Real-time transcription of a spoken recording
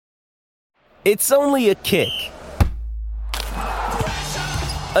It's only a kick,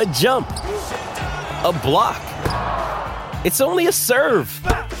 a jump, a block. It's only a serve.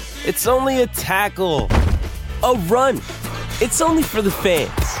 It's only a tackle, a run. It's only for the fans.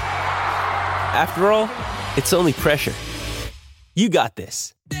 After all, it's only pressure. You got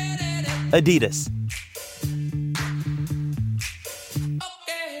this. Adidas.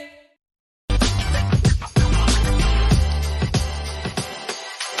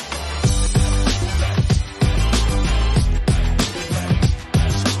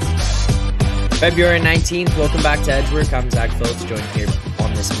 February 19th, welcome back to Edgework. I'm Zack Phillips, joined here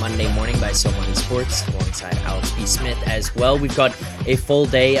on this Monday morning by So Money Sports, alongside Alex B. Smith as well. We've got a full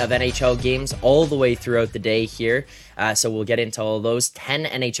day of NHL games all the way throughout the day here, so we'll get into all those. 10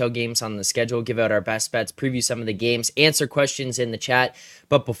 NHL games on the schedule, give out our best bets, preview some of the games, answer questions in the chat.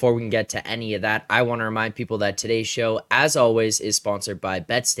 But before we can get to any of that, I want to remind people that today's show, as always, is sponsored by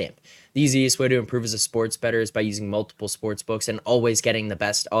BetStamp. The easiest way to improve as a sports bettor is by using multiple sports books and always getting the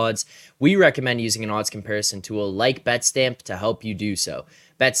best odds. We recommend using an odds comparison tool like BetStamp to help you do so.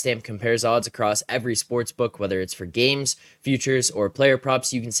 BetStamp compares odds across every sports book, whether it's for games, futures, or player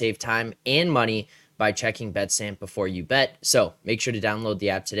props. You can save time and money by checking BetStamp before you bet. So make sure to download the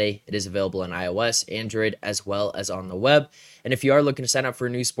app today. It is available on iOS, Android, as well as on the web. And if you are looking to sign up for a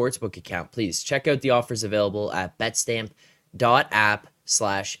new sportsbook account, please check out the offers available at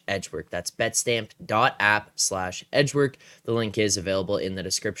betstamp.app/Edgework. That's betstamp.app/Edgework. The link is available in the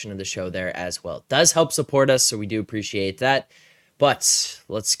description of the show there as well. It does help support us, so we do appreciate that. But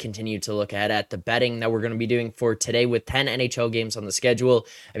let's continue to look ahead at the betting that we're going to be doing for today with 10 NHL games on the schedule.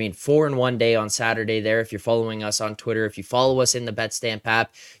 4 in one day on Saturday there. If you're following us on Twitter, if you follow us in the BetStamp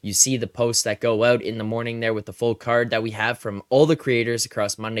app, you see the posts that go out in the morning there with the full card that we have from all the creators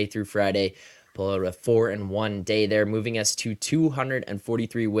across Monday through Friday. Pull out a 4 in one day there, moving us to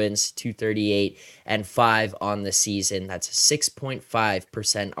 243 wins, 238 and 5 on the season. That's a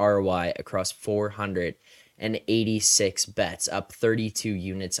 6.5% ROI across 486 bets, up 32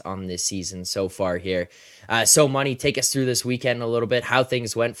 units on this season so far here. So Money, take us through this weekend a little bit, how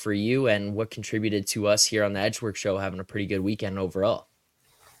things went for you and what contributed to us here on the Edgework Show having a pretty good weekend overall.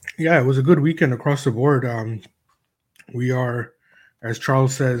 Yeah, it was a good weekend across the board. We are, as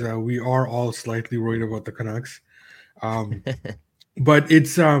Charles says, we are all slightly worried about the Canucks, but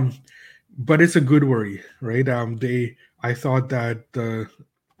it's a good worry, right? I thought that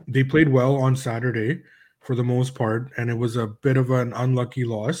they played well on Saturday for the most part, and it was a bit of an unlucky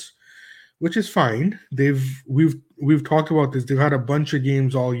loss, which is fine. We've talked about this. They've had a bunch of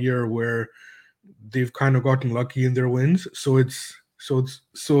games all year where they've kind of gotten lucky in their wins, so this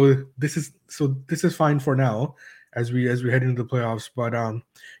is fine for now as we head into the playoffs. But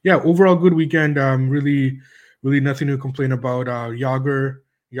overall good weekend. Really nothing to complain about. Jágr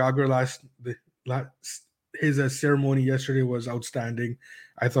his ceremony yesterday was outstanding.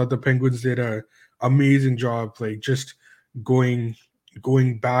 I thought the Penguins did a amazing job, like just going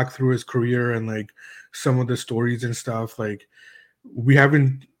back through his career and like some of the stories and stuff. Like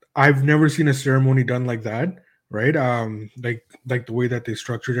I've never seen a ceremony done like that, right? Like the way that they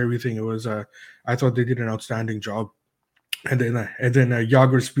structured everything, it was I thought they did an outstanding job. And then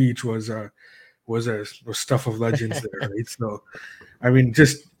Jágr's speech was stuff of legends there, right? So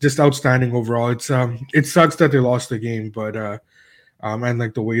just outstanding overall. It sucks that they lost the game, but and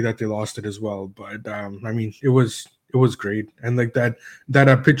like the way that they lost it as well. But it was great. And like that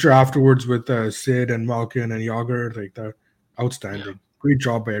picture afterwards with Sid and Malkin and Jágr, like that, outstanding. Yeah. Great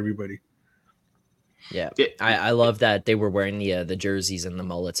job by everybody. Yeah, I love that they were wearing the jerseys and the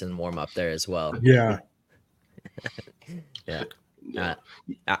mullets and warm up there as well. Yeah. Yeah.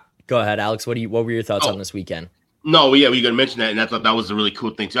 Go ahead, Alex. What were your thoughts on this weekend? No, yeah, we got to mention that, and I thought that was a really cool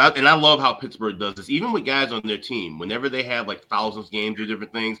thing too. And I love how Pittsburgh does this, even with guys on their team. Whenever they have like thousands games or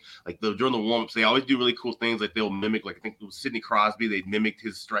different things, like during the warm-ups, they always do really cool things. Like they'll mimic, like I think it was Sidney Crosby, they mimicked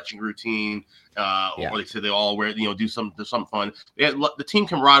his stretching routine, or they said they all do something fun. They had the team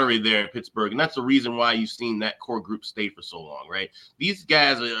camaraderie there in Pittsburgh, and that's the reason why you've seen that core group stay for so long, right? These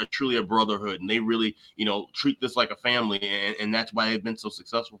guys are truly a brotherhood, and they really treat this like a family, and that's why they've been so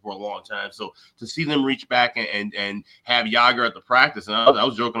successful for a long time. So to see them reach back and have Jágr at the practice. And I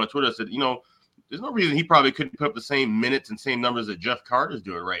was joking on Twitter. I said, there's no reason he probably couldn't put up the same minutes and same numbers that Jeff Carter's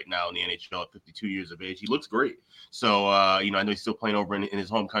doing right now in the NHL at 52 years of age. He looks great. So, I know he's still playing over in his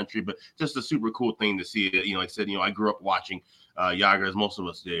home country, but just a super cool thing to see. Like I said, I grew up watching Jágr, as most of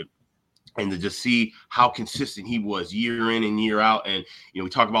us did. And to just see how consistent he was year in and year out. And, we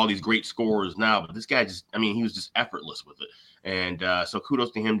talk about all these great scorers now, but this guy he was just effortless with it. And so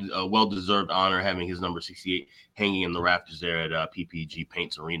kudos to him. A well-deserved honor having his number 68 hanging in the rafters there at PPG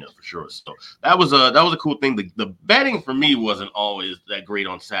Paints Arena for sure. So that was a cool thing. The betting for me wasn't always that great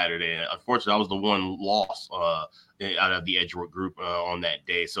on Saturday. Unfortunately, I was the one loss out of the Edgeworth group on that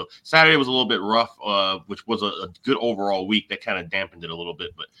day. So Saturday was a little bit rough, which was a good overall week that kind of dampened it a little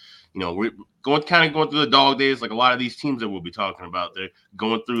bit. But we're going through the dog days, like a lot of these teams that we'll be talking about. They're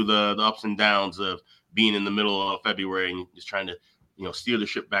going through the ups and downs of being in the middle of February and just trying to steer the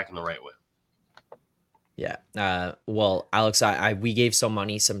ship back in the right way. Yeah. Well, Alex, we gave some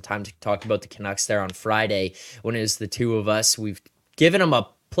money some time to talk about the Canucks there on Friday when it was the two of us. We've given them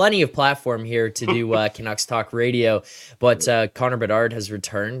plenty of platform here to do Canucks Talk Radio, but Connor Bedard has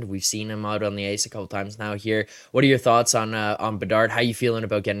returned. We've seen him out on the ice a couple times now here. What are your thoughts on Bedard? How are you feeling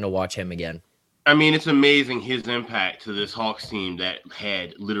about getting to watch him again? I mean, it's amazing his impact to this Hawks team that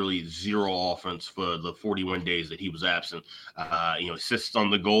had literally zero offense for the 41 days that he was absent. Assists on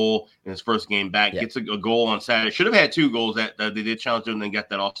the goal in his first game back, gets a goal on Saturday. Should have had 2 goals that they did challenge him and then got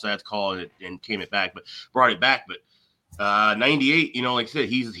that offsides call and came it back, but brought it back. But 98, like I said,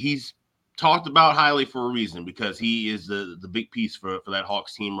 he's talked about highly for a reason because he is the big piece for that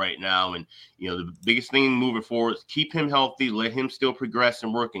Hawks team right now. And, the biggest thing moving forward is keep him healthy, let him still progress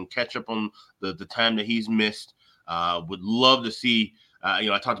and work and catch up on the time that he's missed. Would love to see, I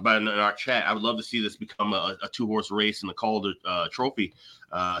talked about it in our chat. I would love to see this become a 2-horse race in the Calder Trophy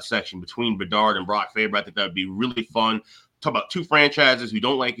section between Bedard and Brock Faber. I think that would be really fun. Talk about 2 franchises who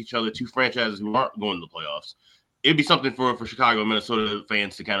don't like each other, 2 franchises who aren't going to the playoffs. It'd be something for Chicago and Minnesota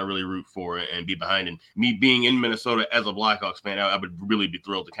fans to kind of really root for and be behind. And me being in Minnesota as a Blackhawks fan, I would really be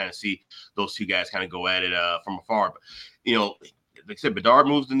thrilled to kind of see those 2 guys kind of go at it from afar. But, like I said, Bedard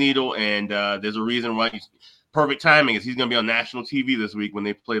moves the needle, and there's a reason why perfect timing is he's going to be on national TV this week when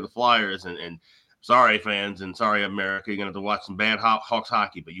they play the Flyers. And sorry, fans, and sorry, America, you're going to have to watch some bad Hawks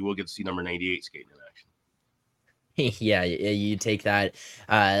hockey, but you will get to see number 98 skating in action. Yeah, you take that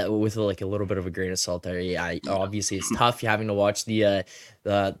with like a little bit of a grain of salt there. Yeah, obviously it's tough. You're having to watch the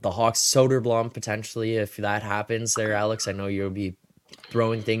Hawks Soderblom potentially if that happens there, Alex. I know you'll be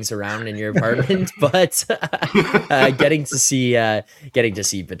throwing things around in your apartment, but getting to see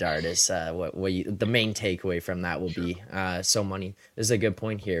Bedard is what the main takeaway from that will be. So money. This is a good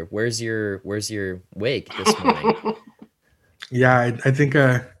point here. Where's your wig this morning? Yeah, I think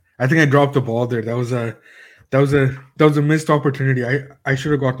I dropped the ball there. That was a missed opportunity. I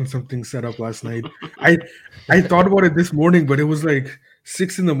should have gotten something set up last night. I thought about it this morning, but it was like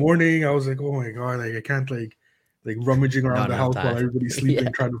 6 a.m. I was like, oh my god, like I can't like rummaging around the house while everybody's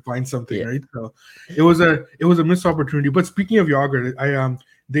sleeping trying to find something, right? So it was a missed opportunity. But speaking of Yager,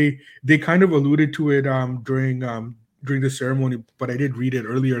 they kind of alluded to it during the ceremony, but I did read it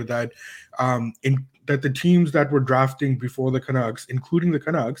earlier that that the teams that were drafting before the Canucks, including the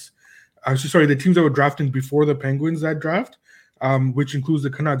Canucks. The teams that were drafting before the Penguins that draft, which includes the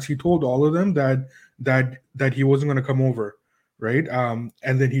Canucks, he told all of them that he wasn't going to come over, right? And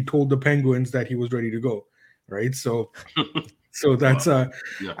then he told the Penguins that he was ready to go, right? So that's I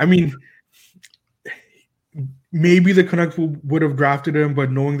mean, maybe the Canucks would have drafted him,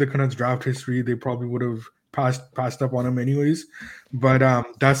 but knowing the Canucks draft history, they probably would have passed up on him anyways. But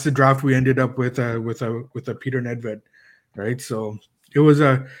that's the draft we ended up with a Peter Nedved, right? So it was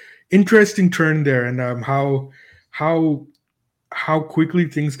a interesting turn there, and how quickly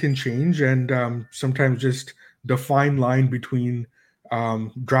things can change, and sometimes just the fine line between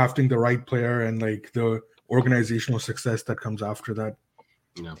drafting the right player and like the organizational success that comes after that.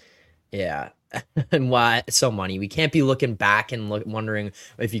 Yeah. And why so money? We can't be looking back and wondering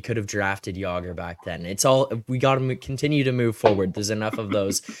if you could have drafted Yager back then. It's all we got to continue to move forward. There's enough of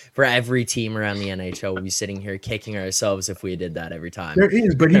those for every team around the NHL. We'll be sitting here kicking ourselves if we did that every time. There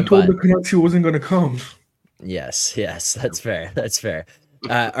is, but he told the Canucks he wasn't going to come. Yes, that's fair. That's fair.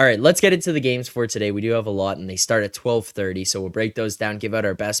 All right, let's get into the games for today. We do have a lot, and they start at 12:30, so we'll break those down, give out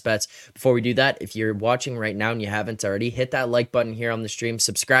our best bets. Before we do that, if you're watching right now and you haven't already, hit that like button here on the stream,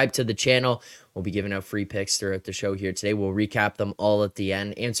 subscribe to the channel. We'll be giving out free picks throughout the show here today. We'll recap them all at the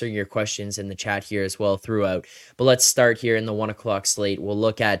end, answering your questions in the chat here as well throughout. But let's start here in the 1 o'clock slate. We'll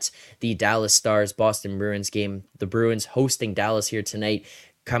look at the Dallas Stars Boston Bruins game. The Bruins hosting Dallas here tonight.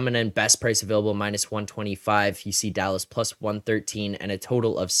 Coming in best price available -125. You see Dallas +113 and a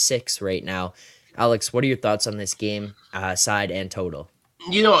total of 6 right now. Alex, what are your thoughts on this game, side and total?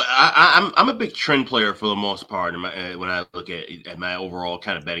 I'm a big trend player for the most part when I look at my overall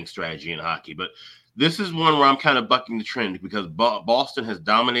kind of betting strategy in hockey. But This is one where I'm kind of bucking the trend because Boston has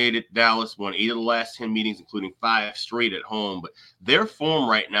dominated Dallas, won 8 of the last 10 meetings, including 5 straight at home. But their form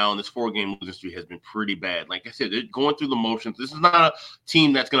right now in this 4-game losing streak has been pretty bad. Like I said, they're going through the motions. This is not a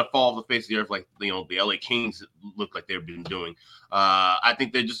team that's going to fall off the face of the earth like the LA Kings look like they've been doing. I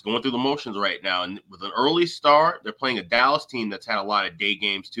think they're just going through the motions right now. And with an early start, they're playing a Dallas team that's had a lot of day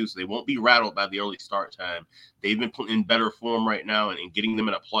games too, so they won't be rattled by the early start time. They've been in better form right now, and getting them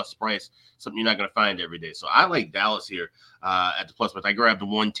at a plus price, something you're not going to find every day. So I like Dallas here at the plus price. I grabbed the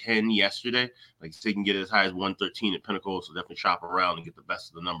 110 yesterday. Like, so you can get it as high as 113 at Pinnacle, so definitely shop around and get the best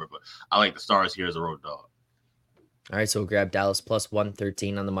of the number. But I like the Stars here as a road dog. All right, so we'll grab Dallas plus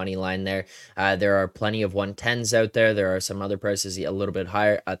 113 on the money line there. There are plenty of 110s out there. There are some other prices a little bit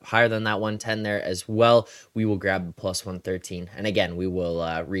higher than that 110 there as well. We will grab plus 113. And again, we will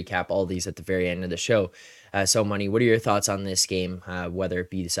recap all these at the very end of the show. So, Money, what are your thoughts on this game, whether it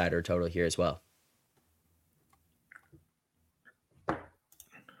be the side or total here as well?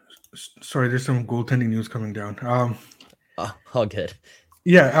 Sorry, there's some goaltending news coming down. All good.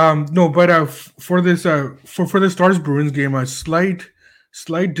 Yeah, no, but for this for the Stars Bruins game, a slight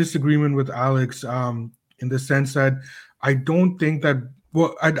disagreement with Alex in the sense that I don't think that,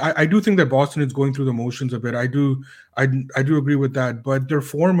 well, I do think that Boston is going through the motions a bit. I do agree with that, but their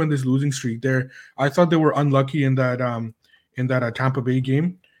form in this losing streak, I thought they were unlucky in that Tampa Bay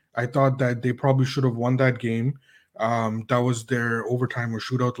game. I thought that they probably should have won that game. That was their overtime or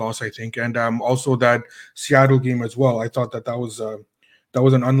shootout loss, I think, and also that Seattle game as well. I thought that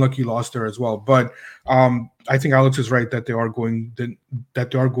was an unlucky loss there as well. But I think Alex is right that they are going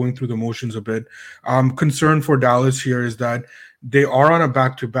through the motions a bit. Concern for Dallas here is that they are on a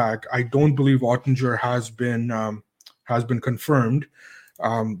back-to-back. I don't believe Ottinger has been confirmed.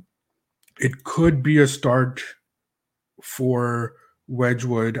 It could be a start for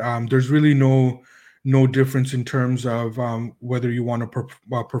Wedgwood. There's really no difference in terms of whether you want to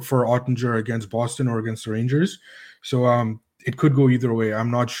prefer Ottinger against Boston or against the Rangers. So it could go either way.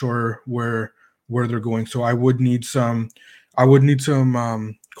 I'm not sure where they're going. So I would need some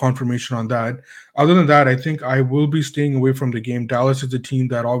confirmation on that. Other than that, I think I will be staying away from the game. Dallas is a team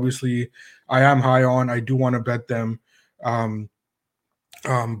that obviously I am high on. I do want to bet them.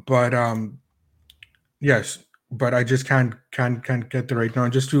 Yes, but I just can't get there right now.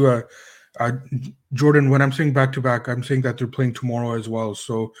 Just to Jordan, when I'm saying back to back, I'm saying that they're playing tomorrow as well.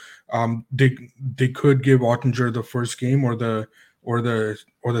 So they could give Ottinger the first game or the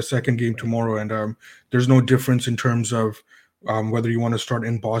second game tomorrow, and there's no difference in terms of whether you want to start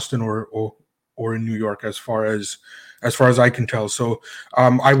in Boston or in New York, as far as I can tell. So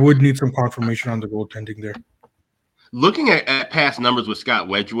I would need some confirmation on the goaltending there. Looking at past numbers with Scott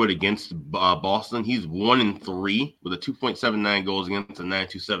Wedgwood against Boston, he's 1-3 with a 2.79 goals against a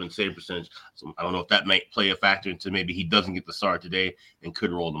 9.27 save percentage. So I don't know if that might play a factor into maybe he doesn't get the start today and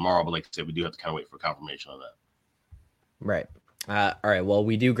could roll tomorrow. But like I said, we do have to kind of wait for confirmation on that. Right. All right. Well,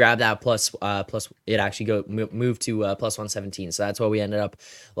 we do grab that plus it actually move to plus 117. So that's what we ended up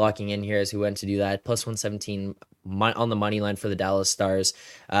locking in here as we went to do that. Plus 117 on the money line for the Dallas Stars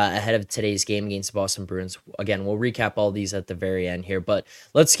ahead of today's game against the Boston Bruins. Again, we'll recap all these at the very end here, but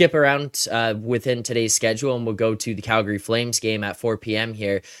let's skip around within today's schedule and we'll go to the Calgary Flames game at 4 p.m.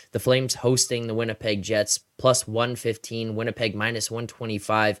 here. The Flames hosting the Winnipeg Jets, plus 115, Winnipeg minus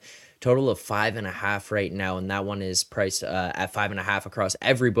 125. Total of 5.5 right now, and that one is priced at 5.5 across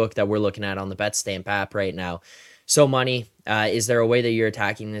every book that we're looking at on the BetStamp app right now. So, Money, is there a way that you're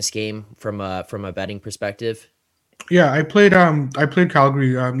attacking this game from a betting perspective? Yeah, I played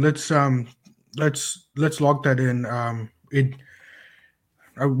Calgary. Let's lock that in.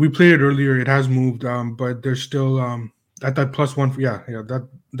 We played it earlier. It has moved, but there's still at that plus one. Yeah,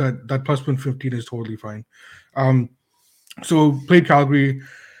 that plus 115 is totally fine. So played Calgary.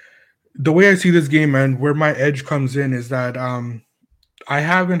 The way I see this game and where my edge comes in is that I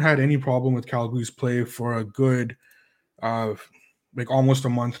haven't had any problem with Calgary's play for a good, almost a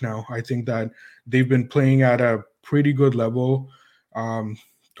month now. I think that they've been playing at a pretty good level. A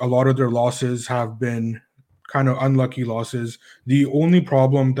lot of their losses have been kind of unlucky losses. The only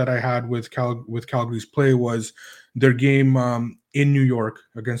problem that I had with Calgary's play was their game in New York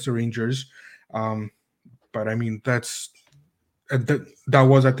against the Rangers. But I mean, that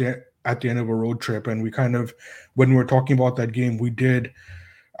was at the end of a road trip, and we kind of, when we were talking about that game, we did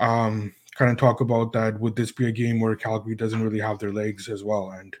kind of talk about that. Would this be a game where Calgary doesn't really have their legs as well?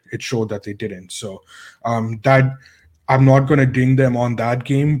 And it showed that they didn't. So that I'm not going to ding them on that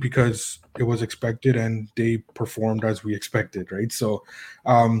game because it was expected and they performed as we expected, right? So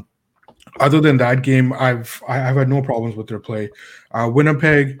other than that game, I've had no problems with their play.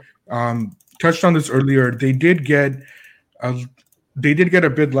 Winnipeg, touched on this earlier. A, they did get a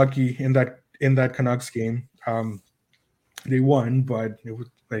bit lucky in that Canucks game. They won, but it was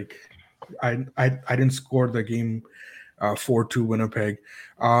like I didn't score the game 4-2 Winnipeg.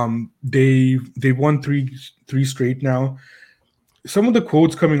 They won three straight now. Some of the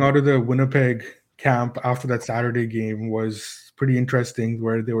quotes coming out of the Winnipeg camp after that Saturday game was pretty interesting,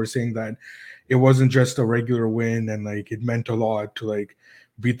 where they were saying that it wasn't just a regular win and like it meant a lot to like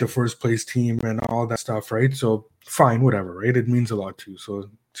beat the first place team and all that stuff, right? So fine, whatever, right? It means a lot too. So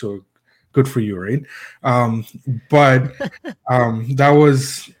good for you, right? But that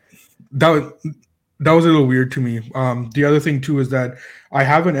was a little weird to me. The other thing too is that I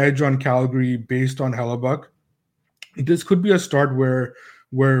have an edge on Calgary based on Hellebuck. This could be a start where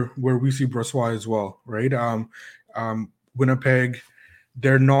we see Brossoit as well, right? Winnipeg,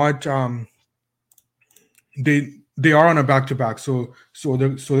 they're not they are on a back-to-back, so they're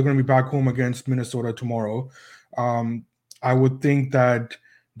going to be back home against Minnesota tomorrow. I would think that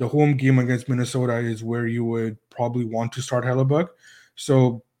the home game against Minnesota is where you would probably want to start Hellebuck.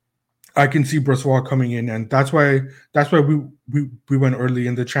 So I can see Brossoit coming in, and that's why we went early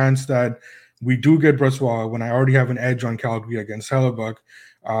in the chance that we do get Brossoit when I already have an edge on Calgary against Hellebuck.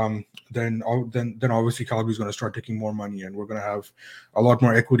 Then obviously Calgary's going to start taking more money, and we're going to have a lot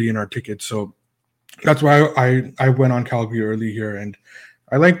more equity in our tickets. So that's why I went on Calgary early here, and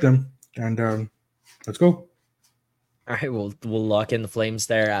I like them. And let's go. All right, we'll lock in the Flames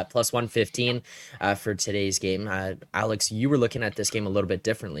there at plus 115 for today's game. Alex, you were looking at this game a little bit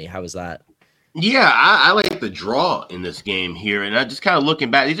differently. How was that? Yeah, I like the draw in this game here. And I just kind of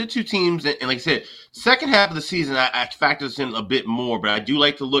looking back, these are two teams, and like I said, second half of the season, I factor this in a bit more, but I do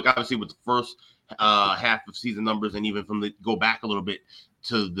like to look, obviously, with the first half of season numbers and even go back a little bit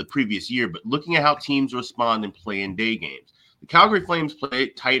to the previous year, but looking at how teams respond and play in day games. The Calgary Flames play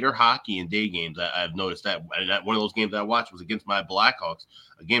tighter hockey in day games. I've noticed that. And one of those games that I watched was against my Blackhawks,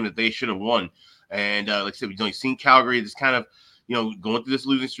 a game that they should have won. And like I said, we've seen Calgary just kind of, going through this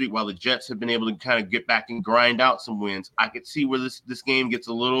losing streak while the Jets have been able to kind of get back and grind out some wins. I could see where this game gets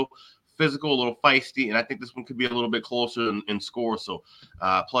a little physical, a little feisty, and I think this one could be a little bit closer in score. So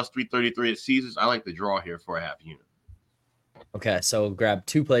plus 333 at Caesars. I like the draw here for a half unit. Okay, so grab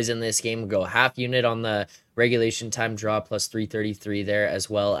two plays in this game. We'll go half unit on the regulation time draw plus 333 there, as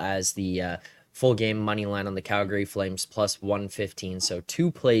well as the full game money line on the Calgary Flames plus 115. So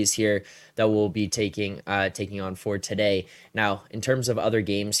two plays here that we'll be taking on for today. Now, in terms of other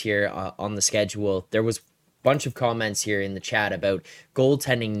games here on the schedule, there was bunch of comments here in the chat about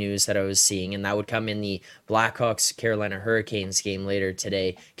goaltending news that I was seeing, and that would come in the Blackhawks Carolina Hurricanes game later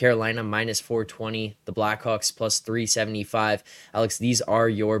today. Carolina minus 420, the Blackhawks plus 375. Alex, these are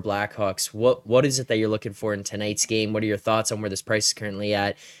your Blackhawks. What is it that you're looking for in tonight's game? What are your thoughts on where this price is currently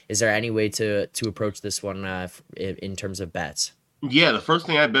at? Is there any way to approach this one in terms of bets? Yeah, the first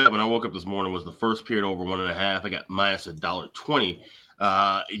thing I bet when I woke up this morning was the first period over 1.5. I got minus $1.20.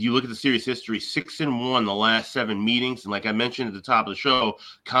 You look at the series history, 6-1 the last 7 meetings. And like I mentioned at the top of the show,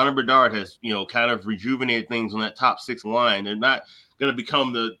 Connor Bedard has, kind of rejuvenated things on that top 6 line. They're not going to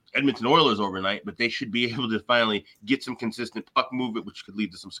become the Edmonton Oilers overnight, but they should be able to finally get some consistent puck movement, which could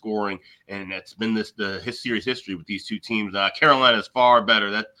lead to some scoring. And that's been his series history with these two teams. Carolina is far better.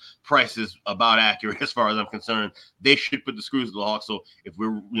 That price is about accurate as far as I'm concerned. They should put the screws to the Hawks. So if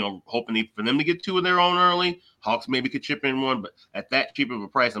we're, hoping for them to get 2 of their own early, Hawks maybe could chip in 1, but at that cheap of a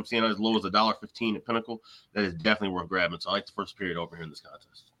price, I'm seeing as low as $1.15 at Pinnacle. That is definitely worth grabbing. So I like the first period over here in this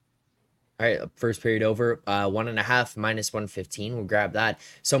contest. All right, first period over, 1.5 minus 115. We'll grab that.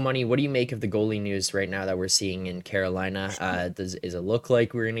 So, Money, what do you make of the goalie news right now that we're seeing in Carolina? Does it look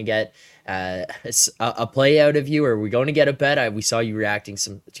like we're going to get a play out of you, or are we going to get a bet? We saw you reacting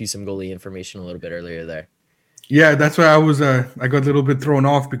to some goalie information a little bit earlier there. Yeah, that's why I got a little bit thrown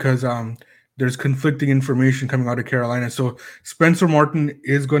off because there's conflicting information coming out of Carolina. So Spencer Martin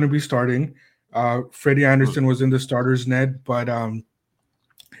is going to be starting. Freddie Anderson was in the starters net, but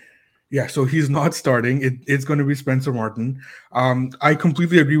yeah, so he's not starting. It's going to be Spencer Martin. I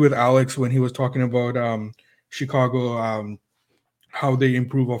completely agree with Alex when he was talking about Chicago, how they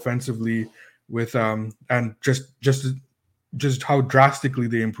improve offensively with and just how drastically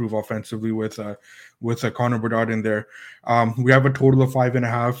they improve offensively with Connor Bedard in there. We have a total of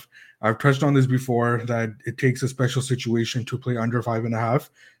 5.5. I've touched on this before that it takes a special situation to play under 5.5,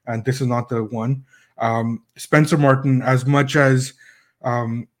 and this is not the one. Spencer Martin, as much as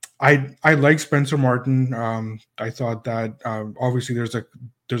I like Spencer Martin. I thought that obviously there's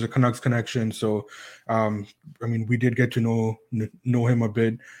a Canucks connection. So we did get to know him a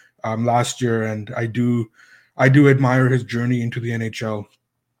bit last year, and I do admire his journey into the NHL.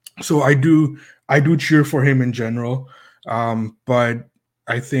 So I do cheer for him in general. But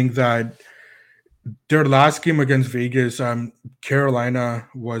I think that their last game against Vegas, Carolina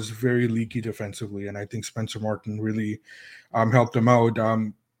was very leaky defensively, and I think Spencer Martin really helped them out.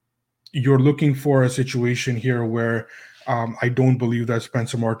 You're looking for a situation here where I don't believe that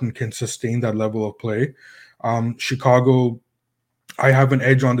Spencer Martin can sustain that level of play. Chicago, I have an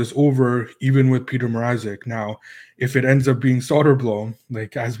edge on this over, even with Peter Mrazek. Now, if it ends up being Soderblom,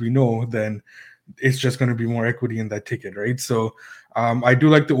 like as we know, then it's just going to be more equity in that ticket, right? So I do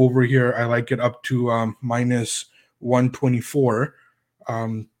like the over here. I like it up to minus 124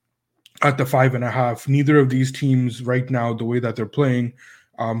 um, at the 5.5. Neither of these teams right now, the way that they're playing,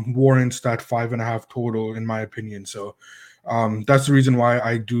 warrants that 5.5 total, in my opinion. So that's the reason why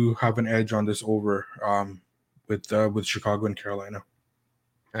I do have an edge on this over with Chicago and Carolina.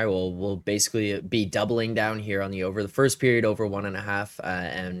 All right, well, we'll basically be doubling down here on the over. The first period over 1.5,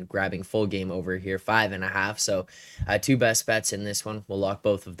 and grabbing full game over here 5.5. So, two best bets in this one. We'll lock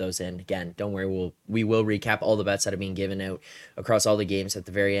both of those in. Again, don't worry, we will recap all the bets that are being given out across all the games at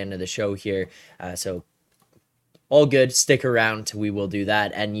the very end of the show here. So all good. Stick around. We will do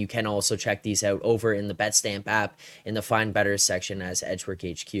that. And you can also check these out over in the BetStamp app in the Find Better section as Edgework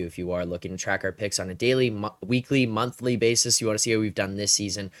HQ. If you are looking to track our picks on a daily, weekly, monthly basis, you want to see how we've done this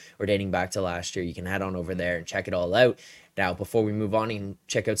season or dating back to last year, you can head on over there and check it all out. Now, before we move on and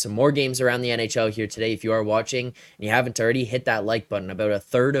check out some more games around the NHL here today, if you are watching and you haven't already, hit that like button. About a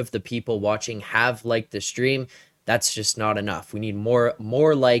third of the people watching have liked the stream. That's just not enough. We need more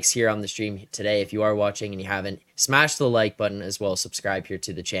likes here on the stream today. If you are watching and you haven't, smash the like button as well. Subscribe here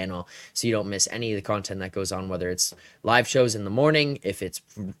to the channel so you don't miss any of the content that goes on, whether it's live shows in the morning, if it's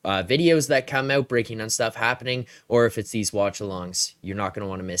videos that come out breaking on stuff happening, or if it's these watch alongs. You're not going to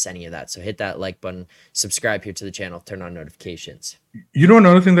want to miss any of that. So hit that like button, subscribe here to the channel, turn on notifications. You know,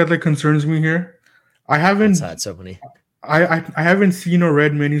 another thing that concerns me here, I haven't so many. I haven't seen or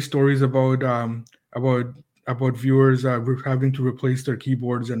read many stories about viewers having to replace their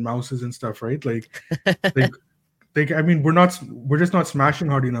keyboards and mouses and stuff, right? I mean, we're just not smashing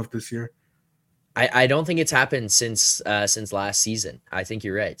hard enough this year. I don't think it's happened since last season. I think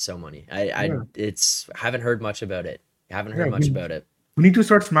you're right. So many. Haven't heard much about it. About it. We need to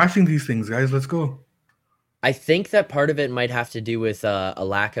start smashing these things, guys. Let's go. I think that part of it might have to do with a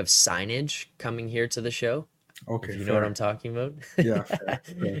lack of signage coming here to the show. Okay, you know what I'm talking about. Yeah.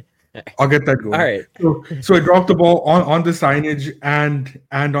 Fair. I'll get that going. All right. So I dropped the ball on the signage and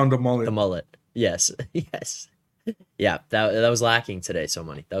on the mullet. The mullet. Yes. Yes. Yeah, that was lacking today. So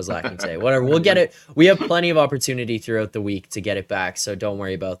many. That was lacking today. Whatever. We'll get it. We have plenty of opportunity throughout the week to get it back, so don't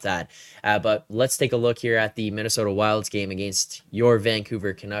worry about that. But let's take a look here at the Minnesota Wild's game against your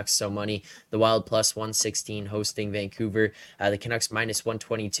Vancouver Canucks. So money. The Wild plus 116 hosting Vancouver. The Canucks minus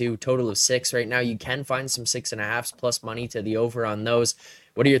 122. Total of 6 right now. You can find some 6.5s plus money to the over on those.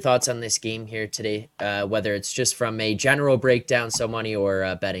 What are your thoughts on this game here today? Whether it's just from a general breakdown, so money, or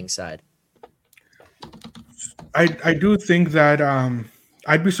a betting side. I do think that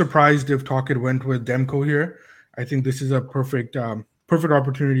I'd be surprised if Tocchet went with Demko here. I think this is a perfect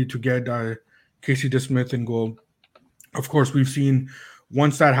opportunity to get Casey DeSmith in goal. Of course, we've seen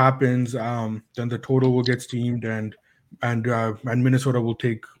once that happens, then the total will get steamed and Minnesota will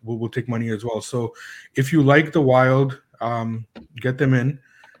take money as well. So if you like the Wild, get them in.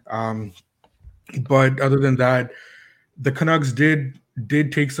 But other than that, the Canucks did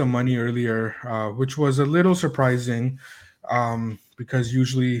take some money earlier, which was a little surprising because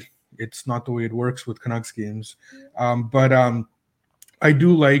usually it's not the way it works with Canucks games. But I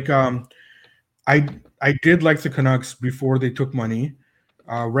do like I did like the Canucks before they took money.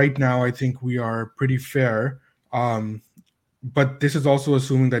 Right now, I think we are pretty fair. But this is also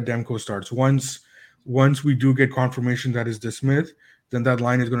assuming that Demko starts. Once we do get confirmation that is DeSmith, then that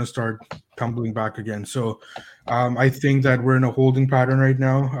line is going to start tumbling back again. So I think that we're in a holding pattern right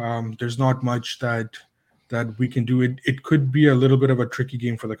now. There's not much that we can do. It could be a little bit of a tricky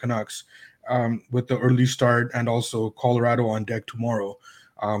game for the Canucks with the early start and also Colorado on deck tomorrow,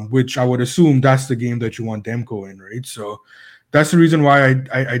 which I would assume that's the game that you want Demko in, right? So that's the reason why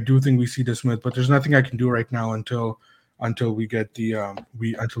I do think we see DeSmith, but there's nothing I can do right now until we get the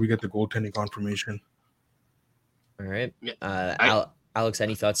goaltending confirmation. All right. Alex,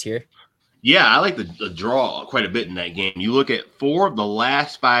 any thoughts here? Yeah, I like the draw quite a bit in that game. You look at 4 of the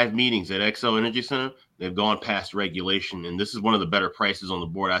last 5 meetings at XO Energy Center, they've gone past regulation, and this is one of the better prices on the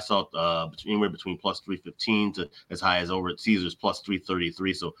board. I saw anywhere between plus 315 to as high as over at Caesars plus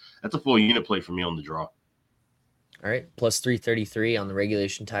 333. So that's a full unit play for me on the draw. All right, plus 333 on the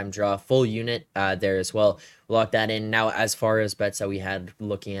regulation time draw, full unit there as well. We'll lock that in. Now, as far as bets that we had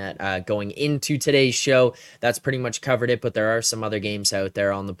looking at going into today's show, that's pretty much covered it, but there are some other games out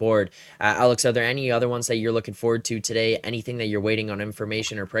there on the board. Alex, are there any other ones that you're looking forward to today? Anything that you're waiting on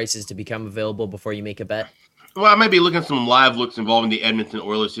information or prices to become available before you make a bet? Well, I might be looking at some live looks involving the Edmonton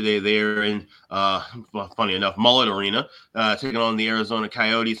Oilers today. They're in, funny enough, Mullet Arena, taking on the Arizona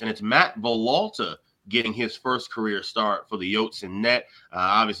Coyotes, and it's Matt Villalta getting his first career start for the Yotes in net.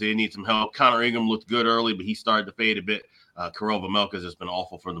 Obviously, they need some help. Connor Ingram looked good early, but he started to fade a bit. Karel Vejmelka has been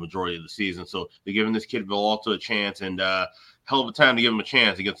awful for the majority of the season, so they're giving this kid Villalta a chance, and hell of a time to give him a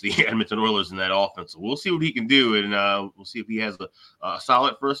chance against the Edmonton Oilers in that offense. So we'll see what he can do, and we'll see if he has a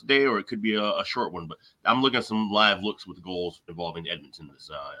solid first day or it could be a short one. But I'm looking at some live looks with goals involving Edmonton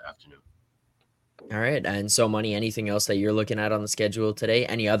this afternoon. All right. And so, Money, anything else that you're looking at on the schedule today?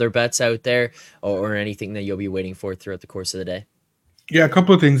 Any other bets out there or anything that you'll be waiting for throughout the course of the day? Yeah, a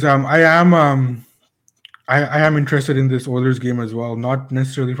couple of things. I am interested in this Oilers game as well, not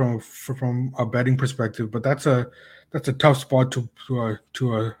necessarily from a betting perspective, but that's a tough spot to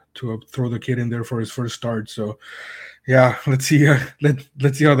throw the kid in there for his first start. So, yeah, let's see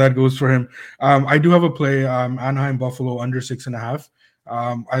let's see how that goes for him. I do have a play, Anaheim Buffalo under 6.5.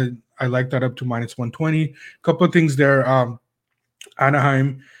 I like that up to -120. Couple of things there.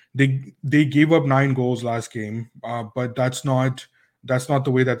 Anaheim, they gave up 9 goals last game, but that's not the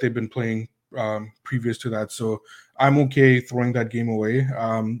way that they've been playing previous to that. So I'm okay throwing that game away.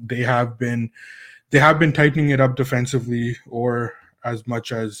 They have been tightening it up defensively, or as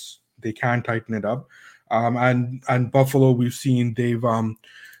much as they can tighten it up. And Buffalo, we've seen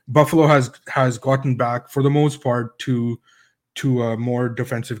Buffalo has gotten back for the most part to a more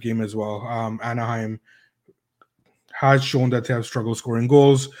defensive game as well. Anaheim has shown that they have struggled scoring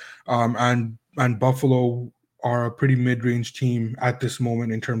goals, and Buffalo are a pretty mid-range team at this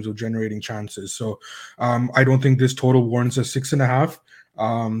moment in terms of generating chances. So I don't think this total warrants a 6.5.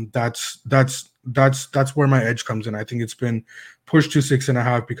 That's where my edge comes in. I think it's been pushed to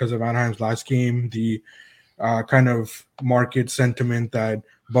 6.5 because of Anaheim's last game, the kind of market sentiment that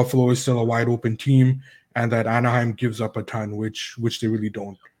Buffalo is still a wide open team and that Anaheim gives up a ton, which they really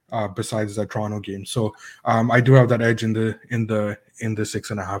don't. Besides that Toronto game, so I do have that edge in the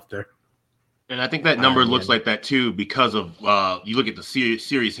 6.5 there. And I think that number looks like that too because of you look at the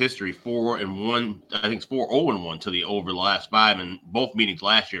series history, 4-1. I think it's 4-0-1 to the over the last 5, and both meetings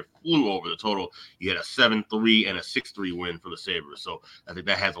last year flew over the total. You had a 7-3 and a 6-3 win for the Sabres, so I think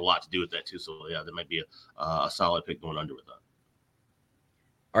that has a lot to do with that too. So yeah, there might be a solid pick going under with that.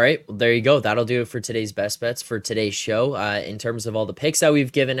 All right, well, there you go. That'll do it for today's best bets for today's show. In terms of all the picks that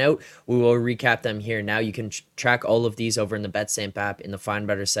we've given out, we will recap them here now. You can track all of these over in the BetStamp app in the Find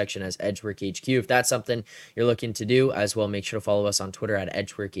Better section as Edgework HQ. If that's something you're looking to do as well, make sure to follow us on Twitter at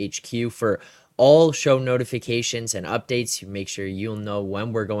Edgework HQ for all show notifications and updates. You make sure you'll know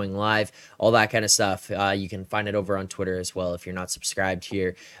when we're going live, all that kind of stuff. You can find it over on Twitter as well if you're not subscribed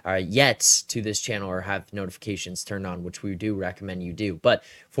here yet to this channel or have notifications turned on, which we do recommend you do. But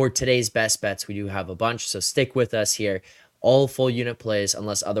for today's best bets, we do have a bunch, so stick with us here. All full unit plays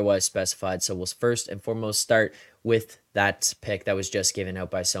unless otherwise specified. So we'll first and foremost start with that pick that was just given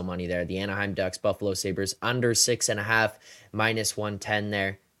out by So Money there. The Anaheim Ducks, Buffalo Sabres under 6.5, -110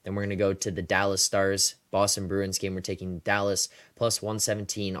 there. Then we're going to go to the Dallas Stars, Boston Bruins game. We're taking Dallas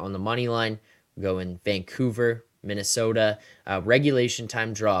 +117 on the money line. We go in Vancouver, Minnesota, regulation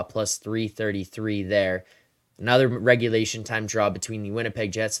time draw +333 there. Another regulation time draw between the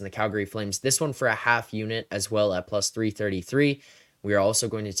Winnipeg Jets and the Calgary Flames. This one for a half unit as well at +333. We are also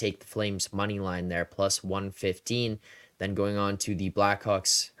going to take the Flames money line there +115. Then going on to the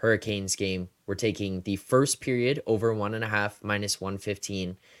Blackhawks Hurricanes game, we're taking the first period over 1.5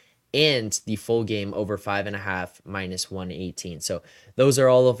 -115 and the full game over 5.5 -118. So those are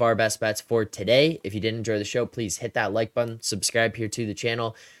all of our best bets for today. If you did enjoy the show, please hit that like button, subscribe here to the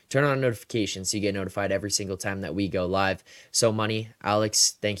channel, turn on notifications so you get notified every single time that we go live. So Money,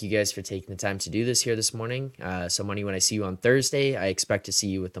 Alex, thank you guys for taking the time to do this here this morning. So Money, when I see you on Thursday, I expect to see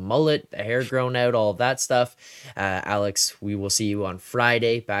you with the mullet, the hair grown out, all of that stuff. Alex, we will see you on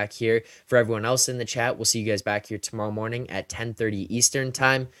Friday back here. For everyone else in the chat, we'll see you guys back here tomorrow morning at 10:30 Eastern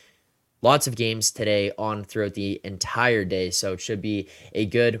time. Lots of games today on throughout the entire day, so it should be a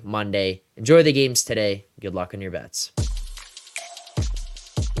good Monday. Enjoy the games today. Good luck on your bets.